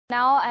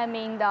Now I'm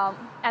in the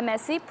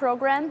MSc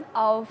program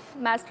of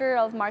Master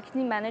of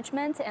Marketing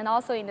Management and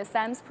also in the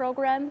SAMS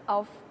program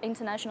of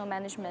International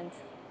Management.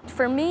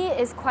 For me,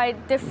 it's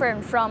quite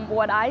different from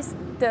what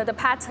the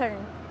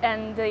pattern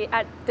and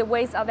the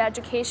ways of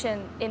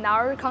education in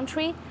our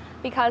country,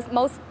 because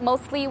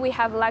mostly we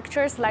have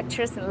lectures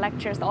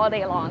all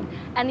day long.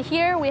 And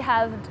here we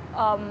have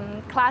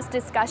class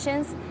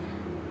discussions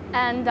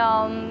and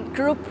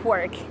group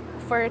work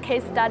for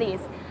case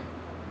studies.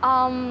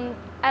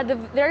 At the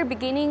very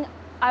beginning,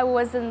 I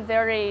wasn't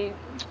very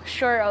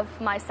sure of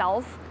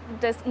myself,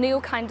 this new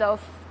kind of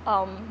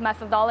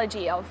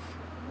methodology of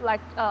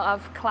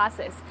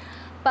classes.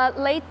 But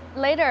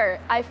later,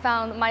 I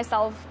found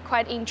myself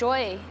quite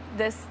enjoy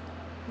this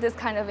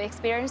kind of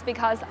experience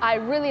because I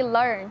really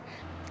learn.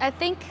 I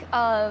think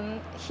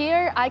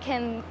here I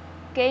can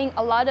gain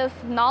a lot of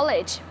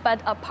knowledge,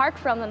 but apart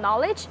from the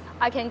knowledge,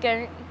 I can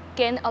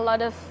gain a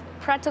lot of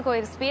practical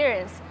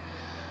experience.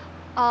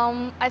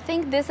 I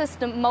think this is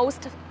the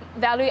most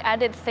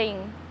value-added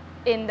thing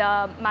in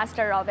the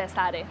Master of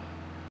ESADE.